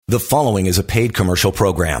The following is a paid commercial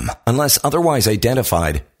program. Unless otherwise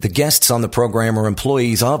identified, the guests on the program are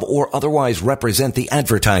employees of or otherwise represent the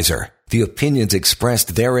advertiser. The opinions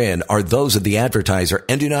expressed therein are those of the advertiser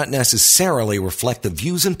and do not necessarily reflect the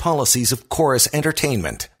views and policies of Chorus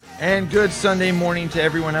Entertainment. And good Sunday morning to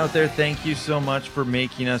everyone out there. Thank you so much for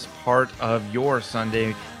making us part of your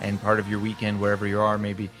Sunday and part of your weekend, wherever you are,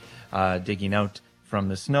 maybe digging out from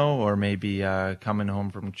the snow, or maybe coming home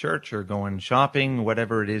from church or going shopping,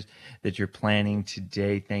 whatever it is that you're planning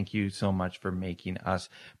today. Thank you so much for making us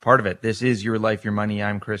part of it. This is Your Life, Your Money.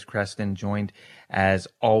 I'm Chris Creston, joined as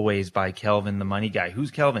always by Kelvin, the money guy.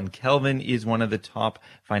 Who's Kelvin? Kelvin is one of the top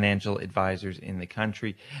financial advisors in the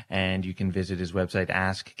country, and you can visit his website,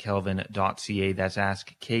 askkelvin.ca. That's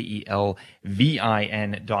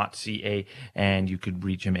askkelvin.ca, and you could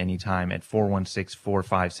reach him anytime at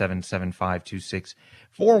 416-457-7526,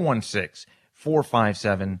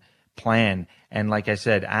 416-457-PLAN. And like I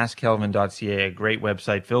said, askkelvin.ca, a great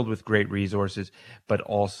website filled with great resources, but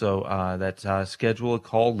also schedule a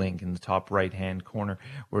call link in the top right-hand corner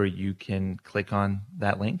where you can click on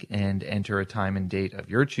that link and enter a time and date of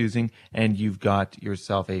your choosing, and you've got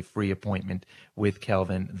yourself a free appointment with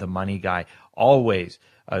Kelvin, the money guy. Always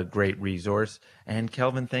a great resource. And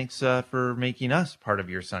Kelvin, thanks for making us part of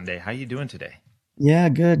your Sunday. How you doing today? Yeah,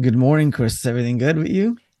 good. Good morning, Chris. Everything good with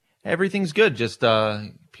you? Everything's good. Just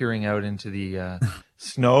peering out into the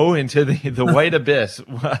snow, into the white abyss,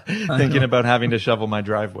 thinking about having to shovel my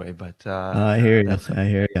driveway. But I hear you. I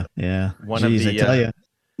hear you. Yeah. I tell you.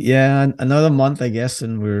 Yeah, another month, I guess,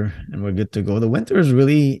 and we're good to go. The winter is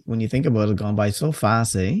really, when you think about it, gone by so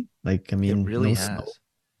fast, eh? Like, I mean, it really has. Snow.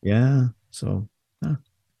 Yeah. So,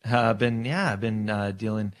 I've been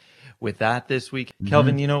dealing with that this week. Mm-hmm.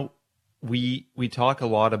 Kelvin, you know, we talk a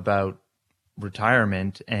lot about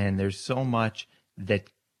retirement, and there's so much that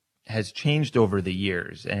has changed over the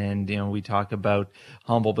years. And, you know, we talk about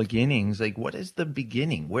humble beginnings. Like, what is the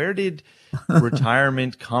beginning? Where did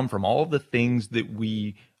retirement come from? All the things that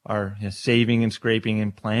we are saving and scraping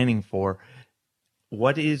and planning for.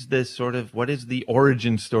 What is the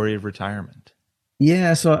origin story of retirement?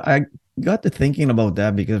 Yeah, so I got to thinking about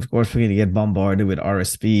that because, of course, we're going to get bombarded with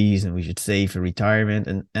RSPs and we should save for retirement.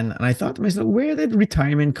 And I thought to myself, where did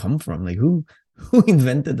retirement come from? Like, who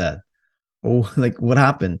invented that? Oh, like, what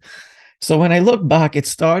happened? So when I look back,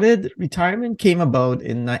 retirement came about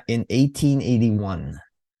in 1881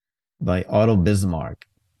 by Otto Bismarck.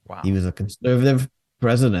 Wow. He was a conservative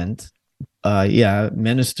president,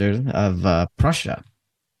 minister of Prussia.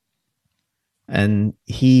 And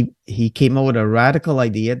he came out with a radical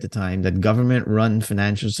idea at the time that government run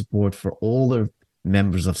financial support for older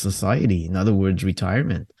members of society. In other words,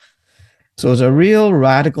 retirement. So it was a real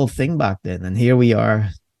radical thing back then. And here we are,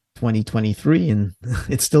 2023, and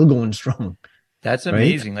it's still going strong. That's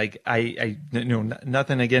amazing. Right? Like I know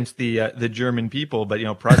nothing against the German people, but, you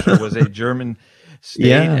know, Prussia was a German state,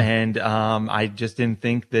 yeah. And I just didn't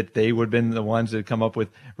think that they would have been the ones that come up with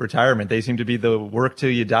retirement. They seem to be the work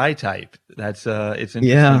till you die type. That's it's interesting.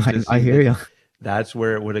 Yeah, I hear you. That's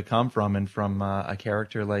where it would have come from, and from a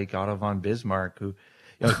character like Otto von Bismarck, who,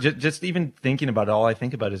 you know, just even thinking about it, all I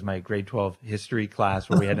think about is my grade 12 history class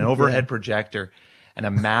where we had an overhead projector and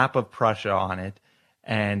a map of Prussia on it,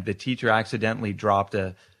 and the teacher accidentally dropped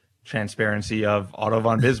a transparency of Otto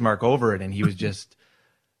von Bismarck over it, and he was just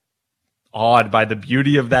awed by the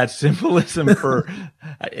beauty of that symbolism for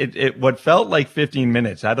it what felt like 15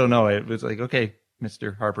 minutes. I don't know. It was like, okay,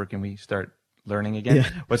 Mr. Harper, can we start learning again? Yeah.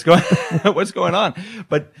 What's going on?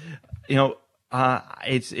 But, you know,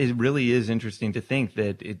 it really is interesting to think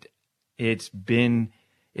that it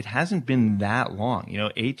hasn't been that long. You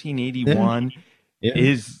know, 1881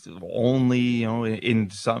 is only, you know, in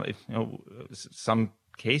some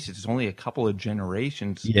cases, it's only a couple of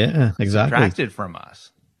generations subtracted from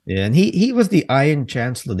us. Yeah, and he was the Iron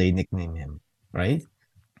Chancellor, they nicknamed him, right?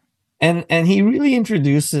 And he really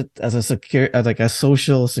introduced it as a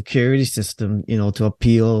social security system, you know, to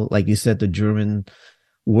appeal, like you said, the German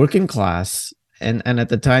working class. And at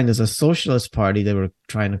the time, there's a socialist party they were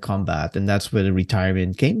trying to combat, and that's where the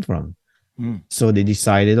retirement came from. So they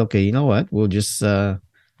decided, okay, you know what? We'll just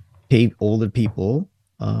pay older people,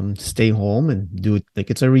 stay home and do it like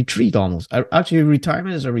it's a retreat almost. Actually,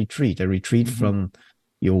 retirement is a retreat from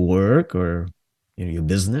your work or, you know, your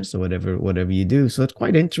business or whatever you do. So it's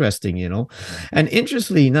quite interesting, you know. And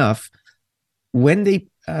interestingly enough, when they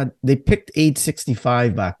picked age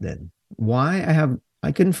 65 back then,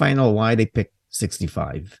 I couldn't find out why they picked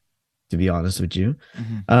 65, to be honest with you.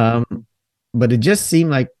 But it just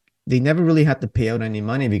seemed like they never really had to pay out any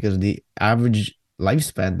money because the average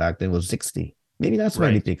lifespan back then was 60. Maybe that's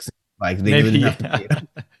why they picked 65. They didn't have to pay.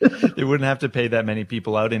 they wouldn't have to pay that many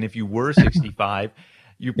people out. And if you were 65,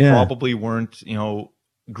 you Yeah. probably weren't,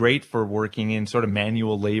 great for working in sort of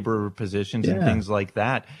manual labor positions and Yeah. things like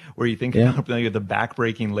that, where you think Yeah. about the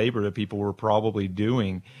backbreaking labor that people were probably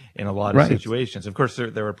doing in a lot of Right. situations. Of course,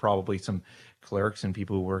 there were probably some clerks and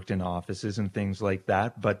people who worked in offices and things like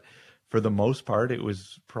that, but for the most part, it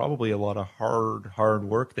was probably a lot of hard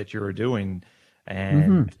work that you were doing.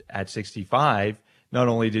 And at 65, not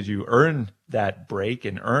only did you earn that break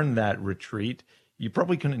and earn that retreat, you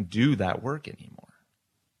probably couldn't do that work anymore.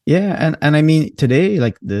 Yeah, and I mean today,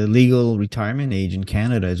 like the legal retirement age in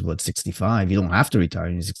Canada is what, 65. You don't have to retire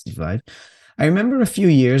when you're 65. I remember a few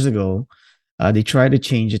years ago, they tried to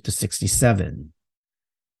change it to 67,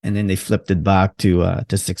 and then they flipped it back to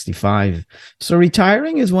 65. So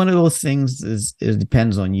retiring is one of those things. It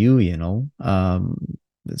depends on you, you know.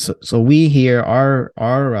 So we here,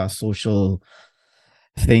 our social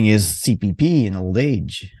thing is CPP in old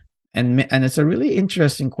age. And it's a really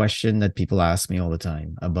interesting question that people ask me all the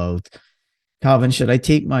time about, Calvin, should I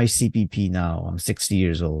take my CPP now? I'm 60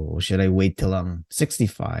 years old. Or should I wait till I'm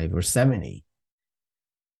 65 or 70?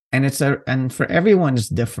 And for everyone, it's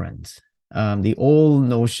different. The old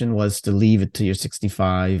notion was to leave it till you're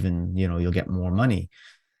 65 and, you'll get more money.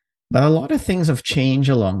 But a lot of things have changed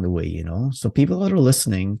along the way, So people that are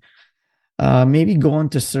listening, maybe go on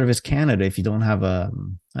to Service Canada if you don't have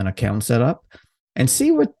an account set up, and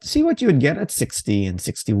see what you would get at 60 and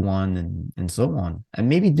 61 and so on, and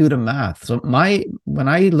maybe do the math. So when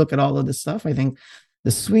I look at all of this stuff, I think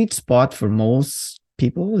the sweet spot for most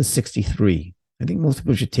people is 63. I think most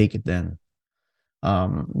people should take it then.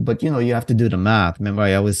 But you have to do the math. Remember,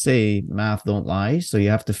 I always say math don't lie. So you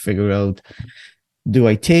have to figure out, do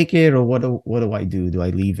I take it, or what do I do? Do I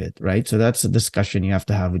leave it? Right. So that's a discussion you have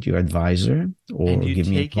to have with your advisor, or give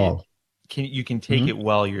me a call. You can take it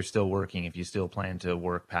while you're still working if you still plan to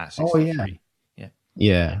work past 63.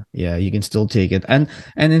 Yeah. You can still take it. And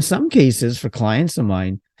in some cases, for clients of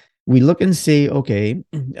mine, we look and say, okay,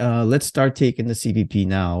 let's start taking the CPP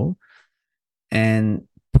now and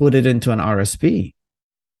put it into an RSP.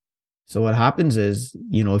 So what happens is,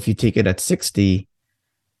 if you take it at 60,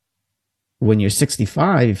 when you're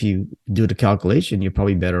 65, if you do the calculation, you're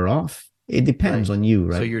probably better off. It depends on you,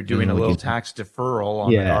 right? So you're doing a little tax deferral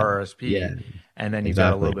on the RRSP, and then you've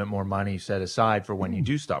got a little bit more money set aside for when you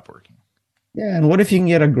do stop working. Yeah, and what if you can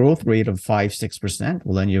get a growth rate of 5-6%?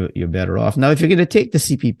 Well, then you're better off. Now, if you're going to take the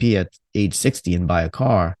CPP at age 60 and buy a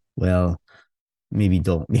car, well, maybe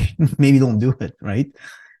don't do it, right?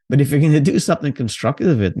 But if you're going to do something constructive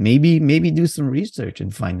of it, maybe do some research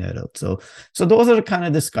and find that out. So those are the kind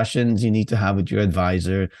of discussions you need to have with your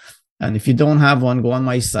advisor. And if you don't have one, go on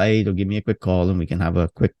my site or give me a quick call, and we can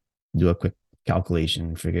do a quick calculation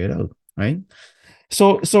and figure it out, right?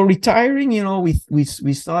 So retiring, we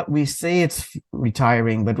say it's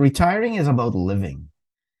retiring, but retiring is about living.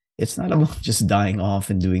 It's not about just dying off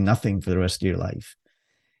and doing nothing for the rest of your life.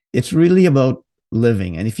 It's really about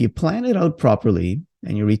living. And if you plan it out properly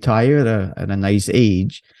and you retire at a nice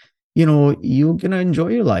age, you're going to enjoy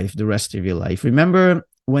your life the rest of your life. Remember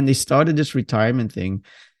when they started this retirement thing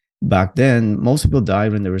back then, most people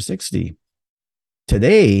died when they were 60.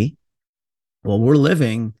 Today, well, we're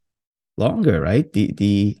living longer, right?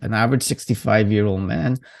 An average 65-year-old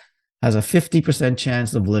man has a 50%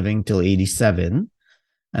 chance of living till 87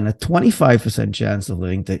 and a 25% chance of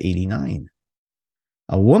living till 89.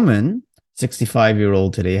 A woman,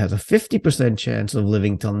 65-year-old today, has a 50% chance of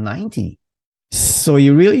living till 90. So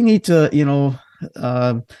you really need to,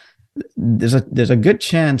 there's a good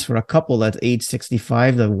chance for a couple that's age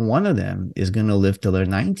 65 that one of them is going to live till they're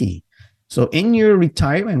 90. So in your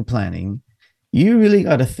retirement planning, you really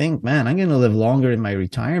got to think, man, I'm going to live longer in my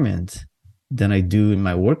retirement than I do in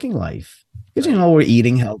my working life. Because, we're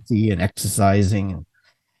eating healthy and exercising and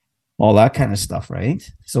all that kind of stuff, right?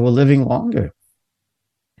 So we're living longer.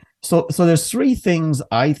 So there's three things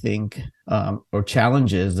I think, or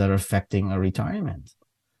challenges that are affecting our retirement.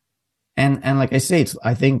 And like I say,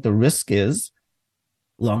 I think the risk is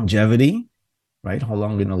longevity, right? How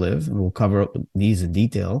long we're going to live, and we'll cover these in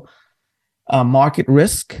detail. Market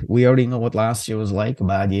risk. We already know what last year was like, a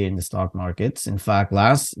bad year in the stock markets. In fact,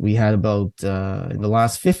 we had about, in the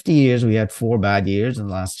last 50 years, we had 4 bad years,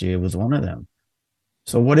 and last year was one of them.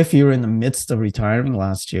 So what if you're in the midst of retiring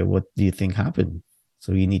last year? What do you think happened?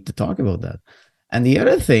 So you need to talk about that. And the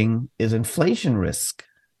other thing is inflation risk.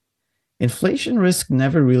 Inflation risk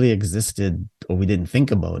never really existed, or we didn't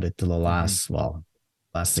think about it till the last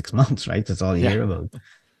 6 months, right? That's all you hear about.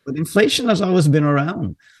 But inflation has always been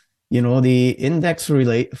around. The index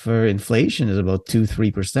for inflation is about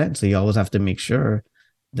 2-3%. So you always have to make sure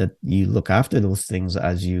that you look after those things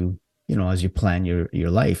as you as you plan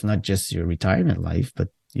your life, not just your retirement life, but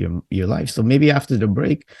your life. So maybe after the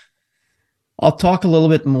break, I'll talk a little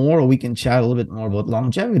bit more, or we can chat a little bit more about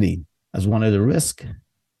longevity as one of the risks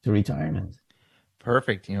to retirement.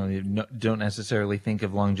 Perfect. You don't necessarily think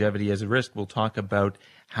of longevity as a risk. We'll talk about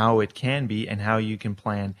how it can be and how you can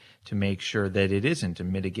plan to make sure that it isn't, to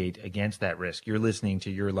mitigate against that risk. You're listening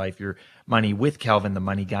to Your Life, Your Money with Kelvin, the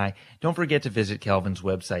Money Guy. Don't forget to visit Kelvin's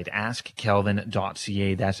website,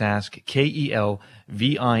 askkelvin.ca. That's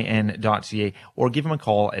askkelvin.ca, or give him a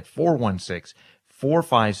call at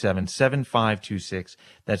 416-457-7526.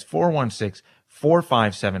 That's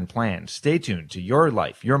 416-457-PLAN. Stay tuned to Your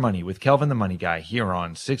Life, Your Money with Kelvin the Money Guy here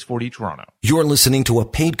on 640 Toronto. You're listening to a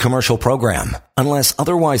paid commercial program. Unless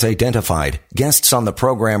otherwise identified, guests on the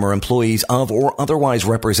program are employees of or otherwise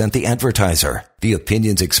represent the advertiser. The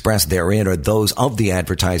opinions expressed therein are those of the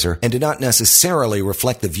advertiser and do not necessarily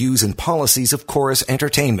reflect the views and policies of Chorus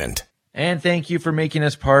Entertainment. And thank you for making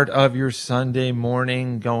us part of your Sunday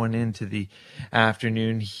morning going into the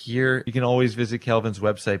afternoon here. You can always visit Kelvin's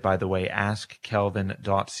website, by the way,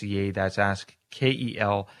 askkelvin.ca. That's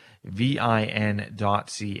askkelvin.ca,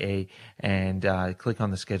 and click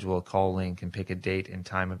on the schedule a call link and pick a date and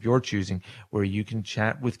time of your choosing where you can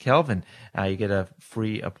chat with Kelvin. You get a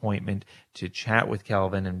free appointment to chat with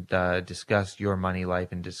Kelvin and discuss your money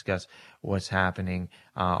life and discuss what's happening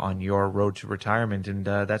on your road to retirement. And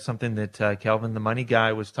that's something that Kelvin, the Money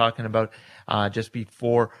Guy, was talking about just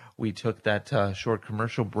before we took that short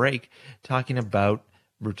commercial break, talking about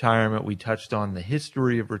retirement. We touched on the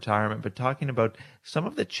history of retirement, but talking about some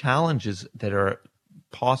of the challenges that are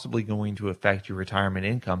possibly going to affect your retirement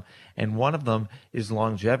income. And one of them is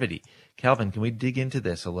longevity. Kelvin, can we dig into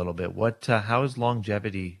this a little bit? How is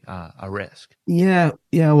longevity a risk? Yeah.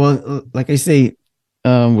 Well, like I say,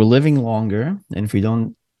 we're living longer, and if we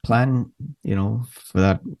don't plan, for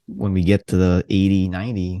that, when we get to the 80,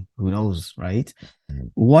 90, who knows, right?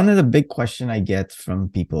 One of the big question I get from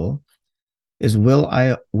people is, will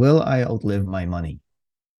I outlive my money?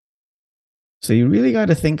 So you really got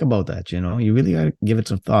to think about that. You really got to give it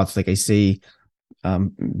some thoughts. Like I say,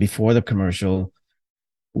 before the commercial,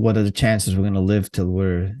 what are the chances we're going to live till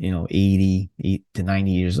we're 80 to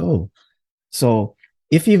 90 years old? So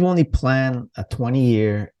if you've only planned for 20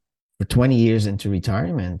 years into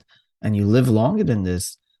retirement, and you live longer than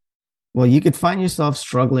this, well, you could find yourself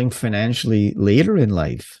struggling financially later in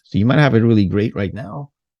life. So you might have it really great right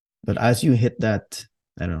now, but as you hit that,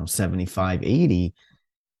 75, 80,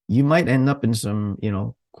 you might end up in some,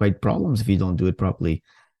 quite problems if you don't do it properly.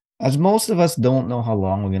 As most of us don't know how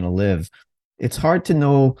long we're going to live, it's hard to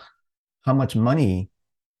know how much money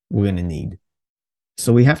we're going to need.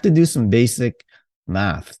 So we have to do some basic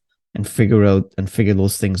math and figure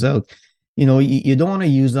those things out. You don't want to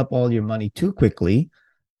use up all your money too quickly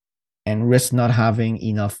and risk not having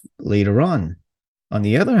enough later on. On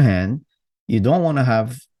the other hand, you don't want to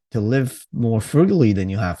have to live more frugally than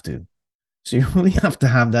you have to. So you really have to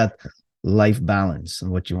have that life balance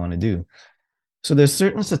in what you want to do. So there's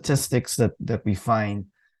certain statistics that we find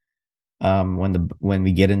when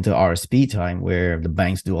we get into RSP time, where the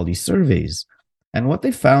banks do all these surveys. And what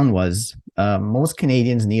they found was most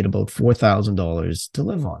Canadians need about $4,000 to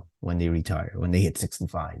live on when they retire, when they hit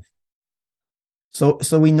 65. So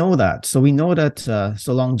we know that. So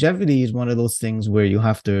longevity is one of those things where you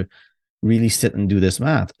have to really sit and do this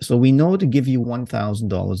math. So we know to give you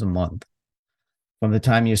 $1,000 a month from the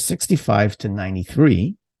time you're 65 to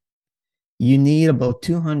 93, you need about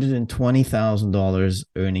 $220,000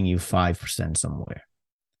 earning you 5% somewhere.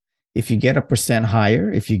 If you get a percent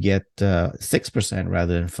higher, if you get 6%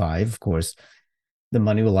 rather than 5%, of course, the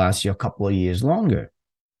money will last you a couple of years longer.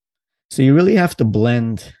 So you really have to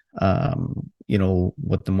blend,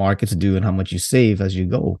 what the markets do and how much you save as you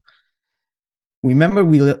go. Remember,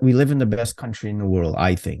 we live in the best country in the world,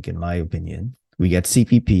 I think, in my opinion. We get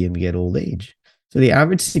CPP and we get old age. So the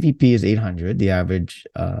average CPP is 800. The average,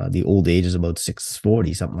 the old age is about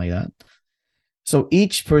 640, something like that. So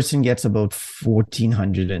each person gets about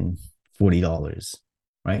 $1,440,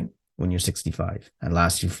 right? When you're 65, and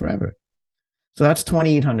lasts you forever. So that's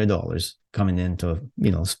 $2,800 coming into,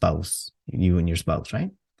 spouse, you and your spouse,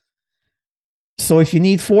 right? So if you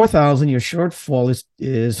need $4,000, your shortfall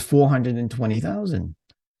is $420,000.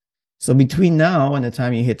 So between now and the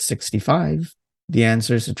time you hit 65, the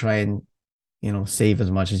answer is to try and, save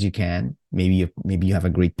as much as you can. Maybe you have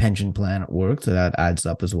a great pension plan at work, so that adds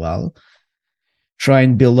up as well. Try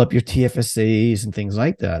and build up your TFSAs and things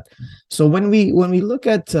like that. So when we look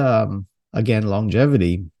at again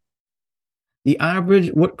longevity, the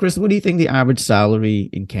average, Chris, what do you think the average salary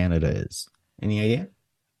in Canada is? Any idea?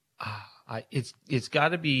 It's got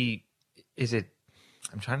to be is it?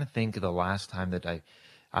 I'm trying to think of the last time that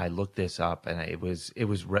I looked this up, and it was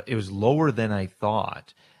lower than I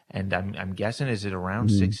thought, and I'm guessing, is it around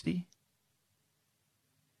 60?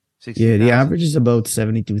 Yeah, the average is about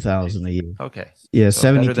 72,000 a year. Okay. Yeah, so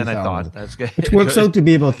 72,000. Better than I thought. That's good. Which works out to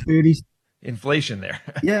be about 30. Inflation there.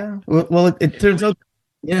 Yeah. Well, it turns out.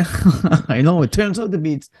 Yeah, I know. It turns out to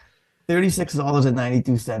be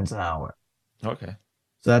 $36.92 an hour. Okay.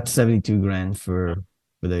 So that's 72 grand for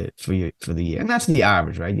the year, and that's the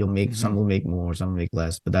average, right? You'll make some will make more, some will make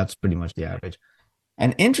less, but that's pretty much the average.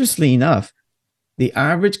 And interestingly enough, the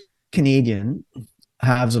average Canadian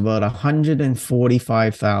has about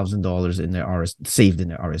 $145,000 in their saved in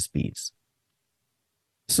their RSPs.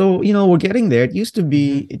 So we're getting there. It used to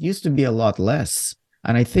be a lot less,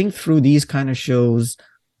 and I think through these kind of shows,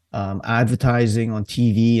 advertising on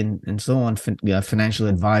TV and so on, financial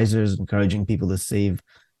advisors encouraging people to save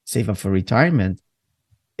up for retirement,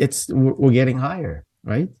 we're getting higher,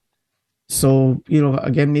 right? So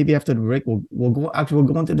again, maybe after the break, we'll go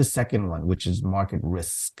into the second one, which is market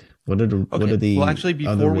risk. What are the well, actually,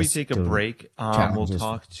 before we take a break, we'll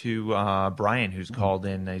talk to Brian, who's called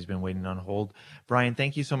in. He's been waiting on hold. Brian,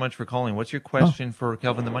 thank you so much for calling. What's your question for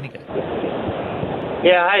Kelvin the Money Guy?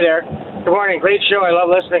 Yeah, hi there. Good morning. Great show. I love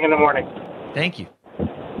listening in the morning. Thank you.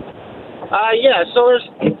 So there's,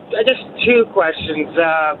 I guess, two questions.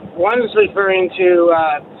 One's referring to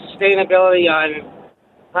sustainability on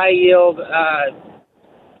high-yield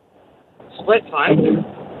split funds,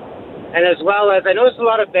 and as well as I notice a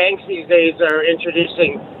lot of banks these days are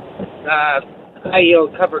introducing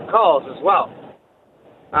high-yield covered calls as well.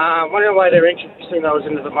 I'm wondering why they're introducing those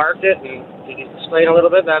into the market, and if you could explain a little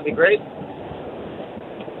bit, that'd be great.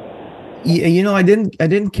 Yeah, I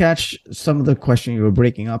didn't catch some of the question. You were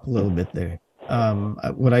breaking up a little bit there.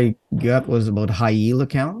 What I got was about high yield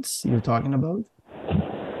accounts you were talking about.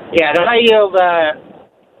 Yeah, the high yield.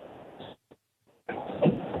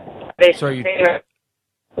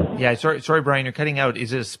 Sorry, Brian, you're cutting out.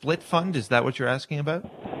 Is it a split fund? Is that what you're asking about?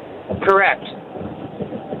 Correct.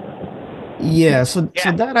 Yeah. So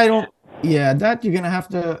that I don't. Yeah, that I'm gonna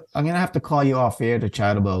have to call you off air to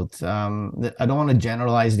chat about. I don't want to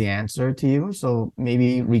generalize the answer to you, so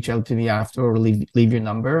maybe reach out to me after or leave your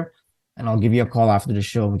number, and I'll give you a call after the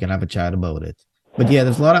show and we can have a chat about it. But yeah,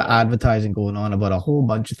 there's a lot of advertising going on about a whole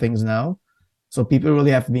bunch of things now, so people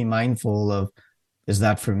really have to be mindful of, is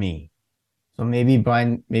that for me? So maybe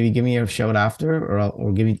Brian, give me a shout after, or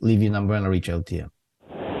leave your number and I'll reach out to you.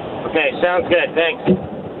 Okay, sounds good. Thanks.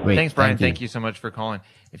 Great. Thanks, Brian. Thank you so much for calling.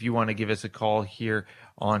 If you want to give us a call here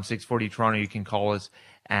on 640 Toronto, you can call us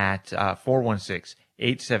at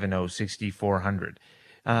 416-870-6400.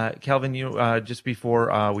 Kelvin, just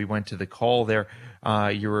before we went to the call there,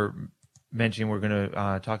 you were mentioning we're going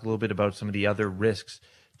to talk a little bit about some of the other risks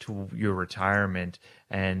to your retirement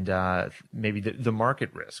and maybe the market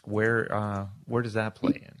risk. Where does that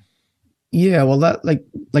play in? Yeah, well, that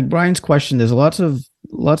like Brian's question, there's lots of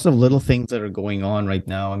little things that are going on right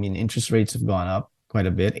now. I mean, interest rates have gone up quite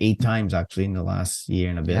a bit, 8 times actually in the last year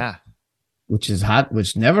and a bit. Yeah, which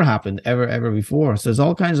never happened ever before. So there's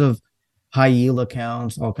all kinds of high yield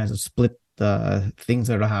accounts, all kinds of split things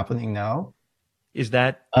that are happening now. Is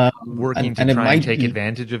that working to try and take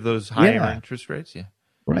advantage of those higher interest rates? Yeah.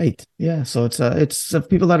 Right. Yeah. So it's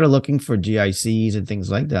people that are looking for GICs and things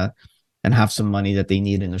like that, and have some money that they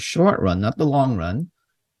need in the short run, not the long run.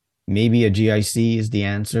 Maybe a GIC is the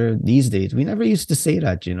answer these days. We never used to say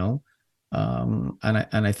that, and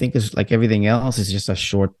I think it's like everything else is just a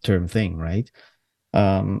short-term thing, right?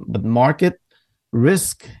 But market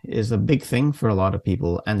risk is a big thing for a lot of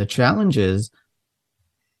people, and the challenge is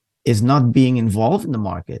not being involved in the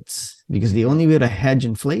markets, because the only way to hedge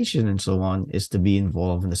inflation and so on is to be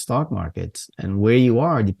involved in the stock markets, and where you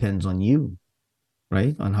are depends on you,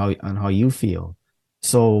 right? On how you feel.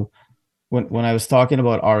 So when I was talking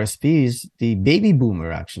about RSPs, the baby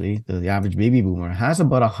boomer, actually, the average baby boomer has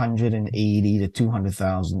about 180 to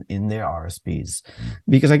 200,000 in their RSPs,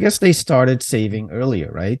 because I guess they started saving earlier,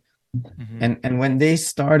 right? Mm-hmm. And when they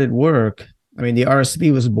started work, I mean, the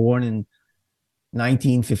RSP was born in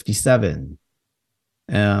 1957.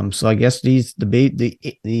 So I guess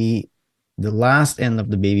the last end of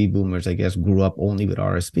the baby boomers, I guess, grew up only with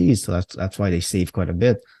RSPs. So that's why they save quite a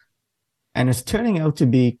bit. And it's turning out to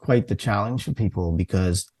be quite the challenge for people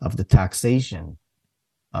because of the taxation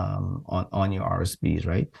on your RSPs,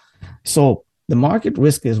 right? So the market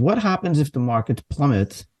risk is, what happens if the market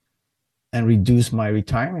plummets and reduce my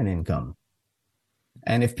retirement income?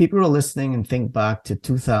 And if people are listening and think back to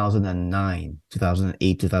 2008,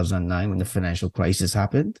 2009, when the financial crisis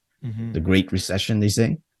happened, the Great Recession, they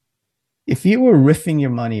say, if you were riffing your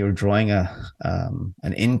money or drawing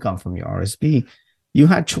an income from your RSP, you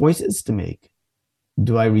had choices to make.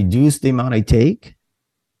 Do I reduce the amount I take?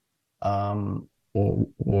 Or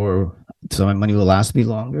so my money will last me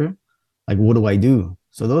longer? Like, what do I do?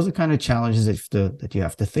 So those are kind of challenges that you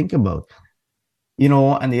have to think about.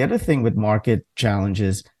 And the other thing with market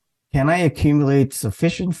challenges, can I accumulate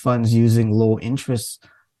sufficient funds using low interest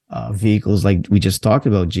vehicles like we just talked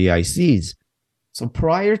about, GICs? So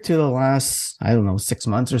prior to the last, 6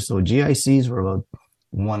 months or so, GICs were about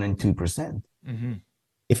 1% and 2%. Mm-hmm.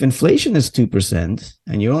 If inflation is 2%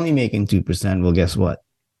 and you're only making 2%, well, guess what?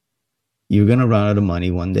 You're going to run out of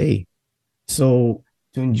money one day. So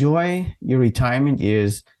to enjoy your retirement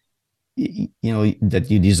years, that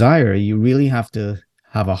you desire, you really have to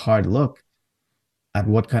have a hard look at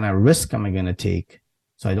what kind of risk am I going to take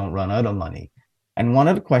so I don't run out of money. And one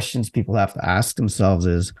of the questions people have to ask themselves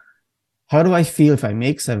is, how do I feel if I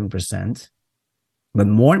make 7%? But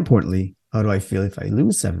more importantly, how do I feel if I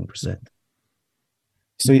lose 7%?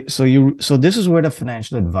 So this is where the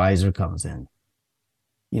financial advisor comes in.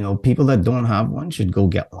 People that don't have one should go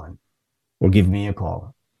get one or give me a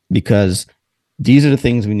call, because these are the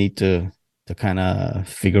things we need to kind of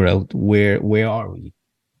figure out where are we,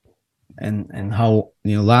 and how,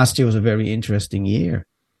 last year was a very interesting year,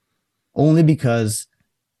 only because,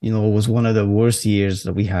 it was one of the worst years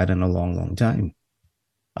that we had in a long, long time.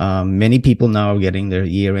 Many people now are getting their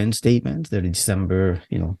year-end statements, their December,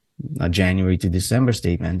 January to December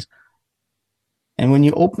statements. And when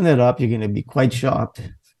you open it up, you're going to be quite shocked,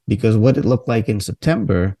 because what it looked like in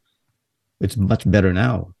September, it's much better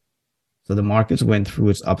now. So the markets went through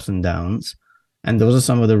its ups and downs, and those are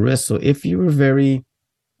some of the risks. So if you were very,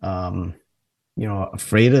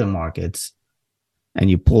 afraid of the markets and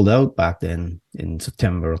you pulled out back then in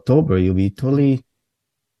September, October, you'll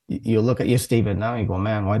look at your statement now and you go,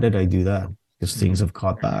 man, why did I do that? Because things have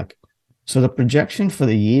caught back. So the projection for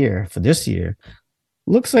this year,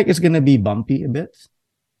 looks like it's going to be bumpy a bit.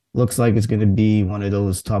 Looks like it's going to be one of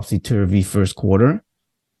those topsy-turvy first quarter.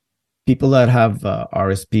 People that have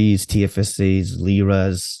RSPs, TFSAs,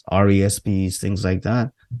 LIRAs, RESPs, things like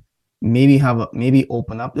that, maybe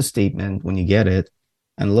open up the statement when you get it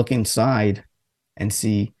and look inside and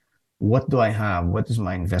see, what do I have? What does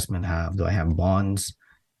my investment have? Do I have bonds?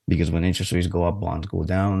 Because when interest rates go up, bonds go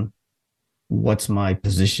down. What's my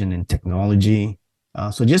position in technology?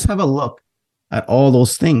 So just have a look at all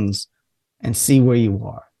those things and see where you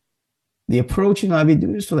are. The approach, I've been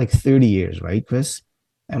doing this for like 30 years, right, Chris?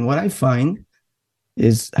 And what I find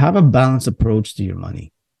is, have a balanced approach to your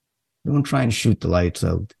money. Don't try and shoot the lights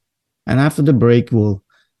out. And after the break, we'll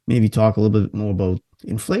maybe talk a little bit more about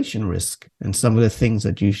inflation risk and some of the things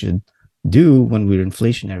that you should do when we're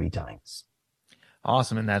inflationary times.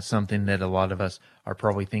 Awesome. And that's something that a lot of us are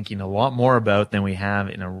probably thinking a lot more about than we have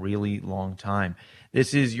in a really long time.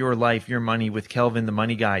 This is Your Life, Your Money with Kelvin, the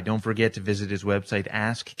Money Guy. Don't forget to visit his website,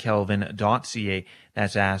 askkelvin.ca.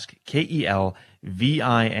 That's ask, KELVIN.ca.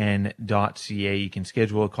 You can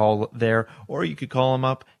schedule a call there, or you could call him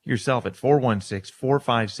up yourself at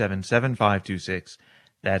 416-457-7526.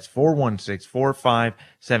 That's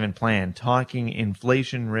 416-457-PLAN, talking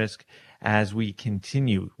inflation risk as we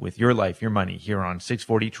continue with Your Life, Your Money here on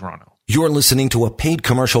 640 Toronto. You're listening to a paid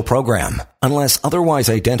commercial program. Unless otherwise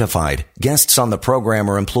identified, guests on the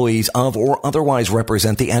program are employees of or otherwise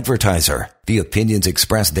represent the advertiser. The opinions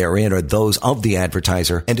expressed therein are those of the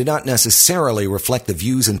advertiser and do not necessarily reflect the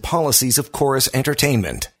views and policies of Chorus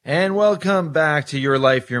Entertainment. And welcome back to Your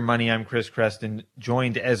Life, Your Money. I'm Chris Creston,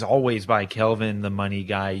 joined as always by Kelvin, the Money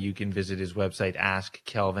Guy. You can visit his website,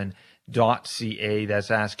 askkelvin.ca.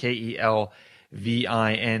 That's ask, KELVIN.ca,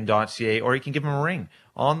 or you can give him a ring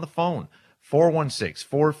on the phone,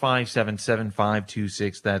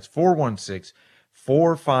 416-457-7526. That's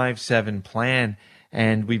 416-457-PLAN.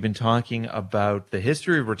 And we've been talking about the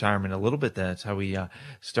history of retirement a little bit. That's how we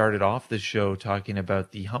started off the show, talking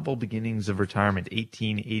about the humble beginnings of retirement,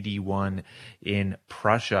 1881 in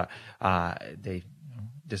Prussia. They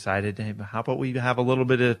decided, hey, how about we have a little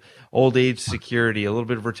bit of old age security, a little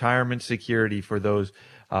bit of retirement security for those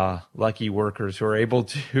lucky workers who are able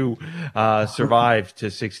to survive to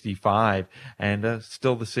 65, and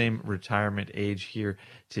still the same retirement age here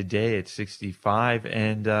today at 65.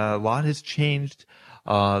 And a lot has changed.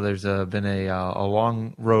 There's been a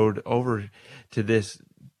long road over to this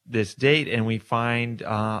date, and we find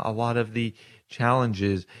a lot of the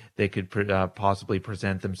challenges that could possibly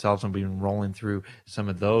present themselves, and we've been rolling through some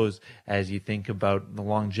of those as you think about the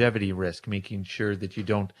longevity risk, making sure that you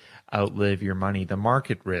don't outlive your money, the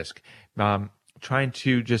market risk, trying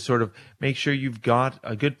to just sort of make sure you've got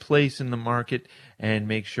a good place in the market and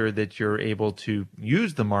make sure that you're able to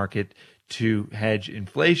use the market to hedge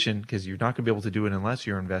inflation, because you're not going to be able to do it unless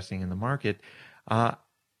you're investing in the market.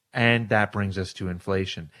 And that brings us to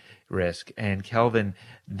inflation risk. And Kelvin,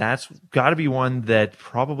 that's got to be one that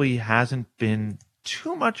probably hasn't been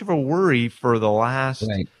too much of a worry for the last,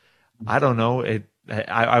 Right. I don't know,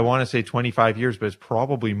 I want to say 25 years, but it's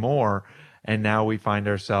probably more. And now we find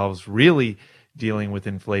ourselves really dealing with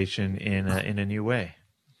inflation in a new way.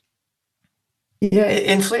 Yeah,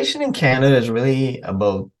 inflation in Canada is really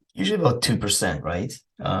usually about 2%, right?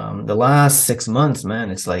 The last 6 months, man,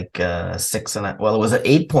 it's like it was at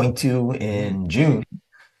 8.2 in June.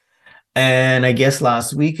 And I guess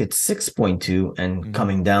last week it's 6.2 and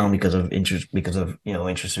coming down because of interest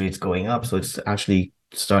rates going up. So it's actually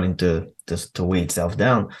starting to weigh itself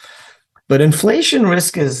down. But inflation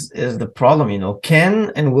risk is the problem.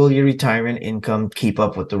 Can and will your retirement income keep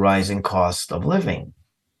up with the rising cost of living?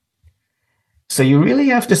 So you really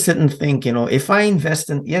have to sit and think, if I invest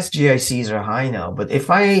yes, GICs are high now, but if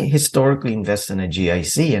I historically invest in a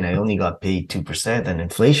GIC and I only got paid 2% and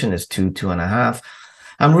inflation is 2.5%,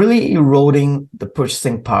 I'm really eroding the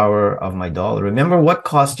purchasing power of my dollar. Remember, what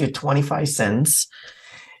cost you 25 cents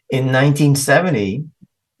in 1970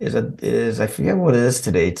 is I forget what it is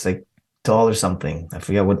today. It's like $1 something. I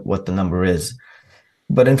forget what the number is.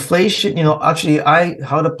 But inflation, actually,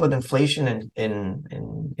 how to put inflation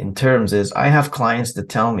in terms is I have clients that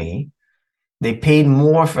tell me they paid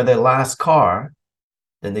more for their last car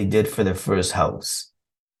than they did for their first house.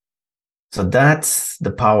 So that's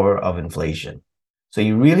the power of inflation. So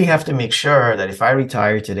you really have to make sure that if I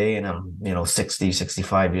retire today and I'm, 60,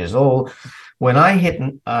 65 years old, when I hit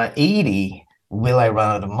 80, will I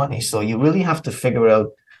run out of money? So you really have to figure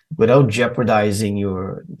out, without jeopardizing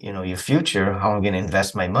your future, how I'm going to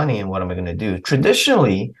invest my money and what am I going to do.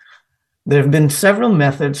 Traditionally, there have been several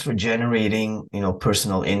methods for generating,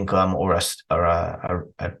 personal income or a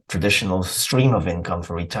traditional stream of income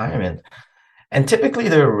for retirement. And typically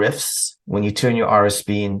there are RRIFs. When you turn your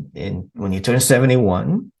RSP when you turn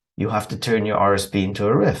 71, you have to turn your RSP into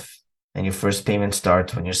a RRIF, and your first payment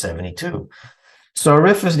starts when you're 72. So a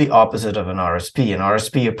RRIF is the opposite of an RSP. An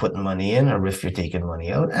RSP, you're putting money in, a RRIF, you're taking money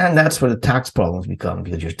out. And that's where the tax problems become,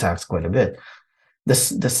 because you're taxed quite a bit. The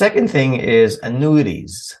second thing is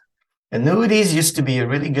annuities. Annuities used to be a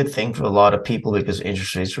really good thing for a lot of people because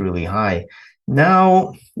interest rates are really high.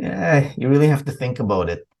 Now, you really have to think about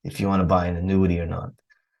it if you want to buy an annuity or not.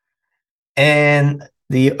 And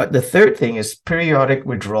the third thing is periodic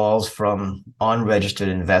withdrawals from unregistered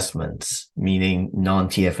investments, meaning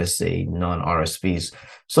non-TFSA, non-RSPs.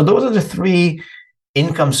 So those are the three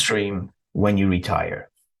income stream when you retire.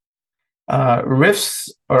 RRIFs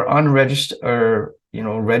are unregistered,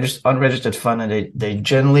 unregistered fund, and they'll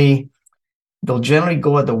generally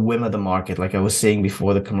go at the whim of the market. Like I was saying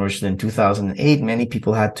before the commercial, in 2008, many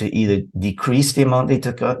people had to either decrease the amount they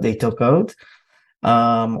took out,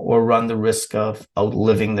 or run the risk of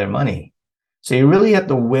outliving their money. So you're really at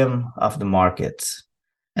the whim of the markets.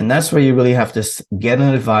 And that's where you really have to get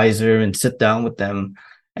an advisor and sit down with them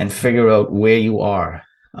and figure out where you are.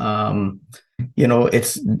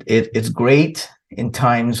 It's great in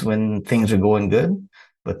times when things are going good,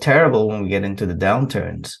 but terrible when we get into the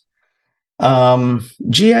downturns.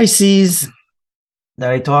 GICs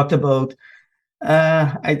that I talked about,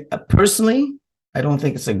 I personally, I don't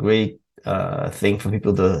think it's a great thing for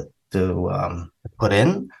people to put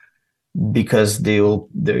in, because they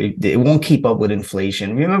won't keep up with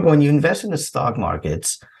inflation. Remember, when you invest in the stock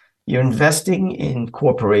markets, you're investing in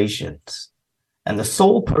corporations, and the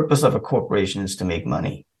sole purpose of a corporation is to make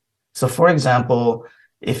money. So, for example,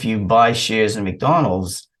 if you buy shares in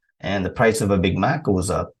McDonald's and the price of a Big Mac goes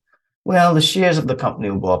up, well, the shares of the company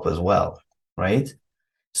will go up as well, right?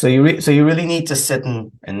 So you really need to sit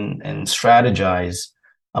and strategize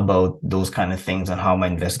about those kind of things and how am I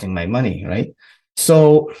investing my money, right?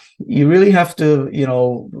 So you really have to,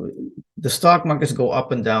 the stock markets go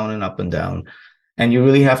up and down and up and down, and you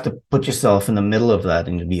really have to put yourself in the middle of that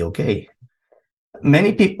and you'll be okay.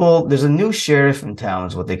 Many people, there's a new sheriff in town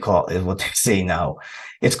is what they say now.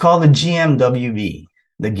 It's called the GMWB,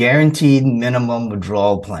 the Guaranteed Minimum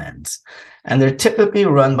Withdrawal Plans. And they're typically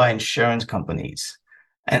run by insurance companies.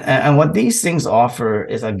 And what these things offer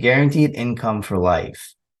is a guaranteed income for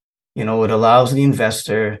life. It allows the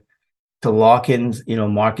investor to lock in,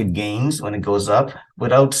 market gains when it goes up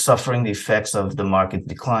without suffering the effects of the market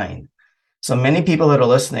decline. So many people that are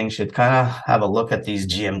listening should kind of have a look at these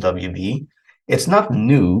GMWB. It's not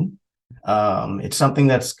new. It's something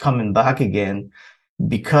that's coming back again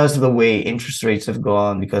because of the way interest rates have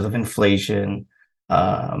gone, because of inflation,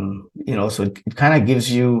 so it kind of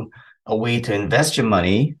gives you a way to invest your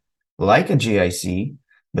money like a GIC,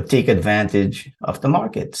 but take advantage of the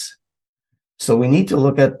markets. So we need to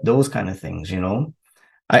look at those kind of things,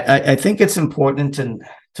 I think it's important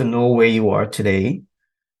to know where you are today,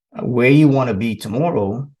 where you want to be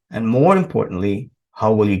tomorrow, and more importantly,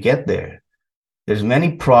 how will you get there? There's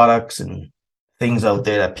many products and things out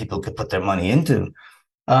there that people could put their money into.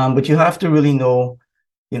 But you have to really know,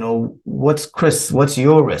 what's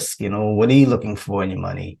your risk? What are you looking for in your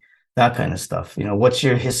money? That kind of stuff. What's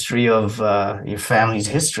your history of your family's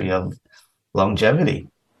history of longevity,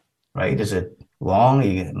 right? Is it long?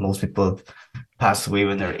 Most people pass away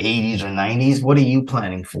when they're 80s or 90s. What are you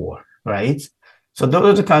planning for, right? So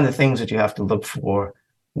those are the kind of things that you have to look for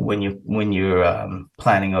when you're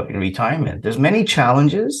planning out your retirement. There's many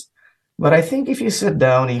challenges, but I think if you sit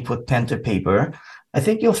down and you put pen to paper, I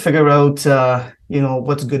think you'll figure out,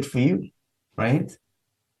 what's good for you, right?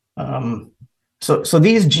 So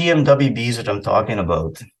these GMWBs that I'm talking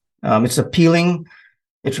about,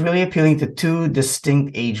 it's really appealing to two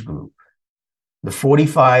distinct age group, the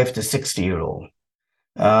 45 to 60-year-old.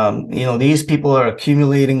 These people are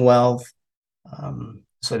accumulating wealth,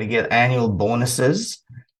 so they get annual bonuses.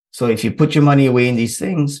 So if you put your money away in these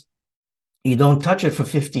things, you don't touch it for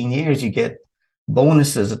 15 years, you get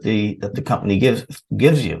bonuses that the company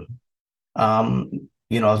gives you.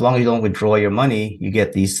 As long as you don't withdraw your money, you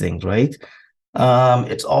get these things, right?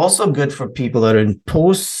 It's also good for people that are in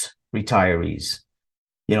post retirees,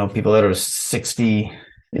 people that are 60,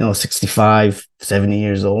 65, 70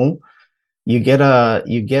 years old. You get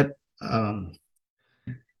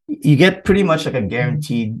pretty much like a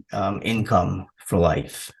guaranteed income for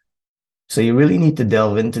life. So you really need to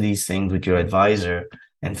delve into these things with your advisor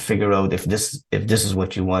and figure out if this is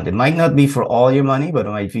what you want. It might not be for all your money, but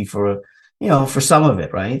it might be for some of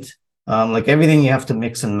it, right? Like everything, you have to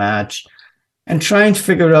mix and match and try and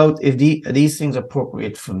figure out if these things are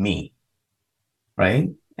appropriate for me, right?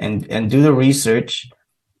 And do the research,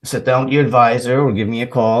 sit down with your advisor or give me a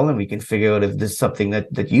call and we can figure out if this is something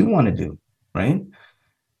that you want to do, right?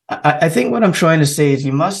 I think what I'm trying to say is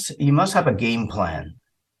you must have a game plan,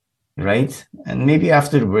 right? And maybe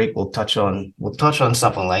after the break we'll touch on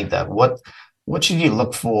something like that. What should you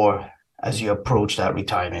look for as you approach that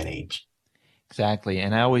retirement age? Exactly.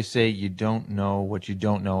 And I always say you don't know what you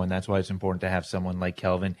don't know. And that's why it's important to have someone like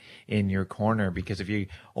Kelvin in your corner, because if you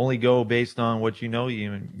only go based on what you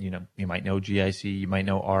might know GIC, you might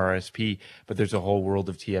know RRSP, but there's a whole world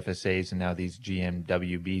of TFSAs and now these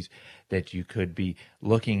GMWBs that you could be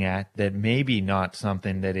looking at that maybe not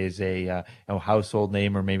something that is a household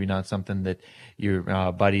name, or maybe not something that your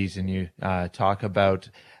buddies and you talk about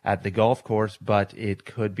at the golf course, but it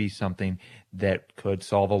could be something that could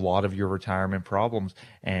solve a lot of your retirement problems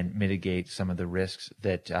and mitigate some of the risks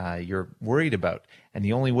that you're worried about. And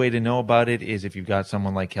the only way to know about it is if you've got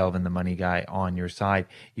someone like Kelvin, the money guy, on your side.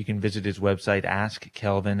 You can visit his website,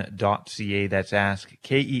 askkelvin.ca. That's ask,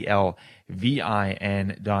 KELVIN.ca.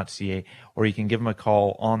 Or you can give him a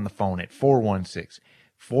call on the phone at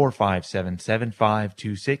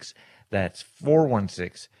 416-457-7526. That's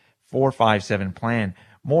 416-457-PLAN.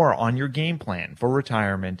 More on your game plan for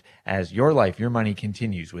retirement as your life, your money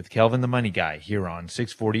continues with Kelvin the Money Guy here on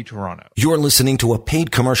 640 Toronto. You're listening to a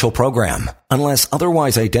paid commercial program. Unless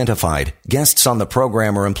otherwise identified, guests on the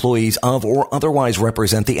program are employees of or otherwise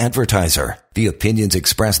represent the advertiser. The opinions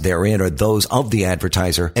expressed therein are those of the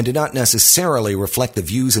advertiser and do not necessarily reflect the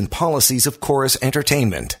views and policies of Chorus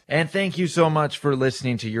Entertainment. And thank you so much for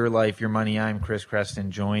listening to Your Life, Your Money. I'm Chris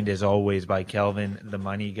Creston, joined as always by Kelvin the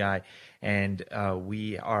Money Guy. And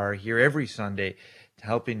we are here every Sunday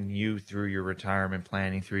helping you through your retirement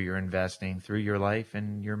planning, through your investing, through your life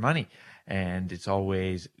and your money. And it's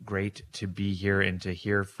always great to be here and to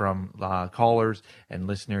hear from callers and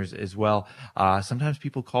listeners as well. Sometimes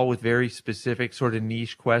people call with very specific sort of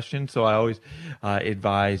niche questions. So I always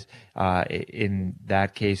advise in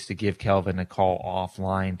that case to give Kelvin a call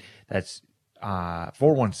offline. That's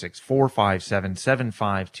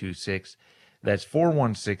 416-457-7526. That's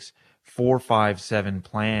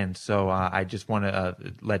 416-457-PLAN. So I just want to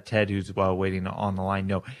let Ted, who's waiting on the line,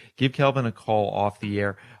 know. Give Kelvin a call off the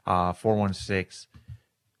air, 416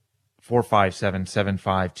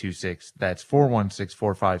 457-7526. That's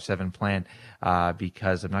 416-457-PLAN,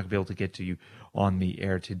 because I'm not going to be able to get to you on the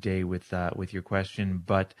air today with your question,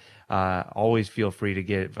 but always feel free to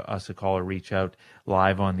give us a call or reach out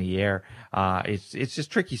live on the air. It's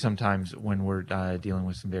just tricky sometimes when we're dealing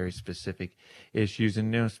with some very specific issues.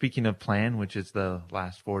 And speaking of PLAN, which is the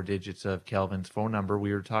last 4 digits of Kelvin's phone number,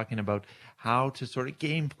 we were talking about how to sort of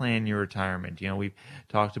game plan your retirement. We've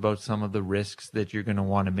talked about some of the risks that you're going to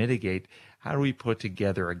want to mitigate. How do we put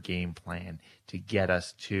together a game plan to get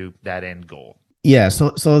us to that end goal? Yeah,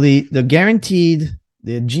 so the guaranteed,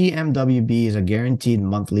 the GMWB is a guaranteed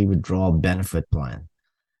monthly withdrawal benefit plan,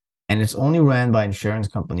 and it's only ran by insurance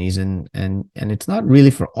companies, and it's not really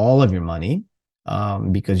for all of your money,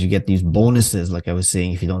 because you get these bonuses, like I was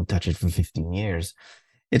saying, if you don't touch it for 15 years.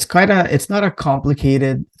 It's not a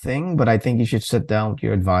complicated thing, but I think you should sit down with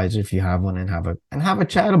your advisor if you have one and have a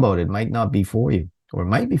chat about it. It might not be for you, or it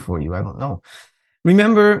might be for you. I don't know.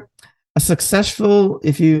 Remember,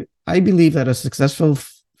 I believe that a successful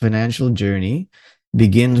financial journey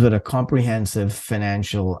begins with a comprehensive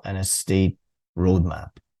financial and estate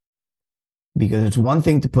roadmap. Because it's one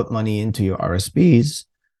thing to put money into your RSPs,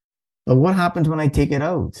 but what happens when I take it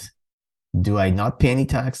out? Do I not pay any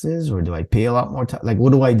taxes, or do I pay a lot more? Like,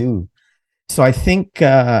 what do I do? So I think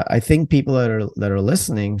people that are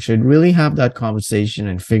listening should really have that conversation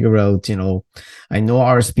and figure out, I know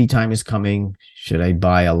RSP time is coming. Should I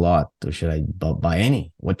buy a lot, or should I buy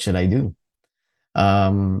any? What should I do?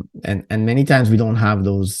 And many times we don't have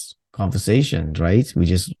those conversations, right? We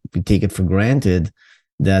take it for granted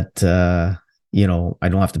that I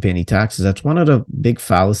don't have to pay any taxes. That's one of the big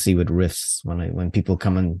fallacy with RIFs. When people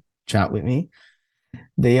come and chat with me,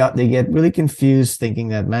 they get really confused, thinking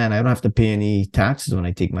that, man, I don't have to pay any taxes when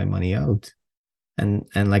I take my money out. And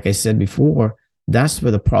like I said before, that's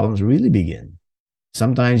where the problems really begin.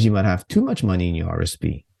 Sometimes you might have too much money in your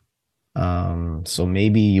RSP. So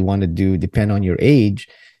maybe you want to depend on your age,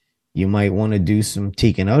 you might want to do some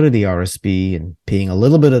taking out of the RSP and paying a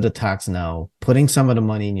little bit of the tax now, putting some of the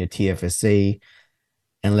money in your TFSA,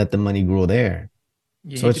 and let the money grow there.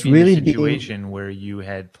 So it's really a situation where you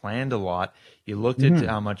had planned a lot. You looked at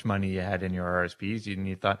how much money you had in your RSPs, and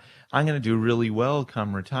you thought, I'm going to do really well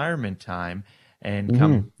come retirement time, and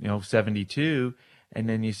come 72. And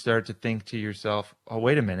then you start to think to yourself, oh,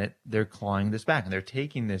 wait a minute, they're clawing this back and they're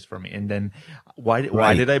taking this from me. And then why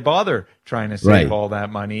did I bother trying to save all that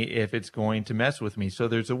money if it's going to mess with me? So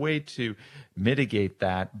there's a way to mitigate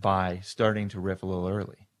that by starting to riff a little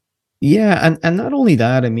early. Yeah. And not only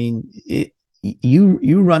that, I mean,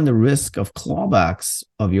 you run the risk of clawbacks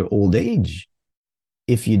of your old age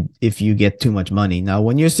if you get too much money. Now,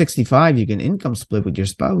 when you're 65, you can income split with your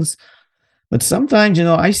spouse. But sometimes,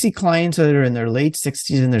 I see clients that are in their late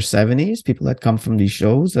 60s and their 70s, people that come from these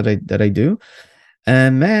shows that I do.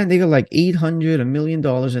 And man, they got like $800, $1 million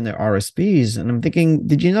in their RSPs. And I'm thinking,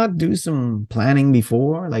 did you not do some planning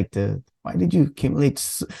before? Why did you accumulate?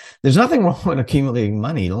 There's nothing wrong with accumulating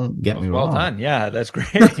money. Don't get me wrong. Well done. Yeah, that's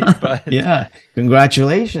great. But yeah,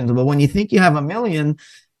 congratulations. But when you think you have $1 million,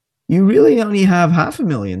 you really only have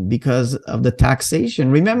 $500,000 because of the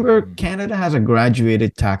taxation. Remember, Canada has a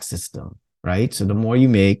graduated tax system. Right? So the more you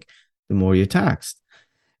make, the more you're taxed.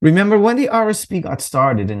 Remember, when the RSP got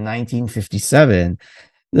started in 1957,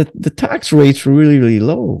 the tax rates were really, really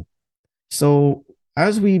low. So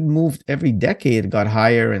as we moved every decade, it got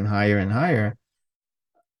higher and higher and higher.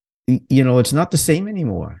 It's not the same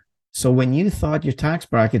anymore. So when you thought your tax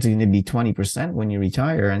bracket is going to be 20% when you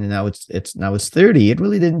retire, and now it's 30%, it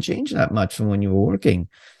really didn't change that much from when you were working.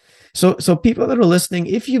 So people that are listening,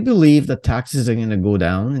 if you believe that taxes are going to go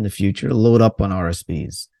down in the future, load up on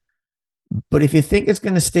RSPs. But if you think it's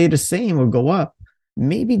going to stay the same or go up,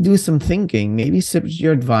 maybe do some thinking. Maybe sit with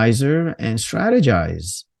your advisor and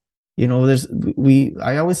strategize.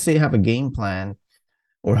 I always say have a game plan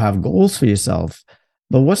or have goals for yourself.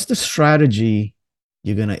 But what's the strategy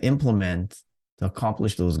you're going to implement to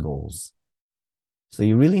accomplish those goals? So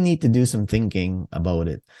you really need to do some thinking about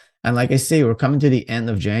it. And like I say, we're coming to the end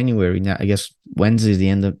of January now. I guess Tuesday is the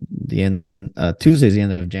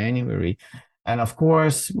end of January. And of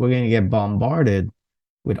course, we're going to get bombarded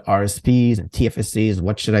with RSPs and TFSAs.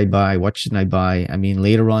 What should I buy? What shouldn't I buy? I mean,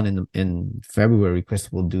 later on in February,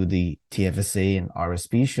 Chris will do the TFSA and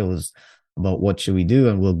RSP shows about what should we do,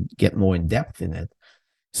 and we'll get more in depth in it.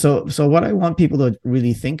 So what I want people to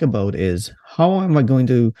really think about is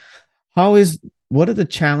what are the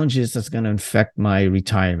challenges that's going to affect my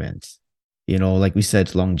retirement? Like we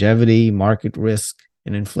said, longevity, market risk,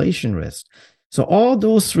 and inflation risk. So all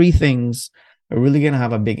those 3 things are really going to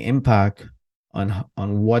have a big impact on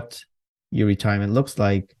what your retirement looks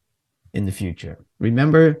like in the future.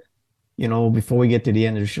 Remember, before we get to the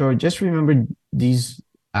end of the show, just remember these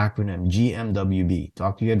acronym, GMWB.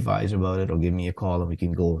 Talk to your advisor about it or give me a call and we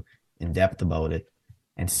can go in depth about it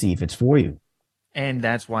and see if it's for you. And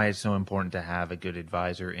that's why it's so important to have a good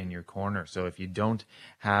advisor in your corner. So if you don't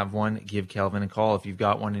have one, give Kelvin a call. If you've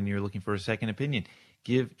got one and you're looking for a second opinion,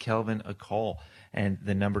 give Kelvin a call. And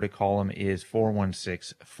the number to call him is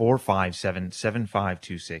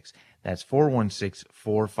 416-457-7526. That's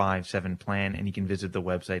 416-457-PLAN. And you can visit the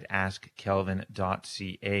website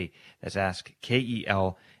askkelvin.ca. That's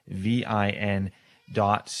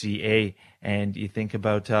AskKelvin.ca. And you think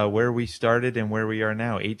about where we started and where we are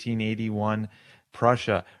now. 1881,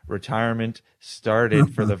 Prussia, retirement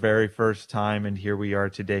started for the very first time, and here we are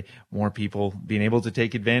today. More people being able to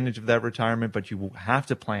take advantage of that retirement, but you have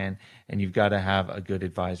to plan, and you've got to have a good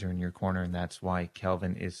advisor in your corner, and that's why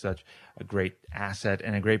Kelvin is such a great asset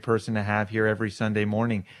and a great person to have here every Sunday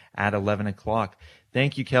morning at 11 o'clock.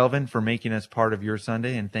 Thank you, Kelvin, for making us part of your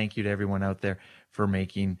Sunday, and thank you to everyone out there for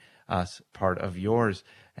making us part of yours.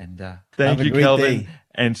 And thank you, Kelvin,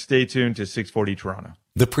 and stay tuned to 640 Toronto.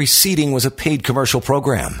 The preceding was a paid commercial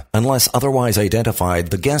program. Unless otherwise identified,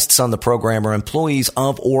 the guests on the program are employees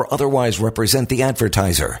of or otherwise represent the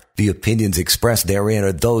advertiser. The opinions expressed therein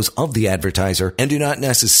are those of the advertiser and do not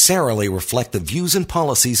necessarily reflect the views and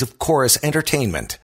policies of Chorus Entertainment.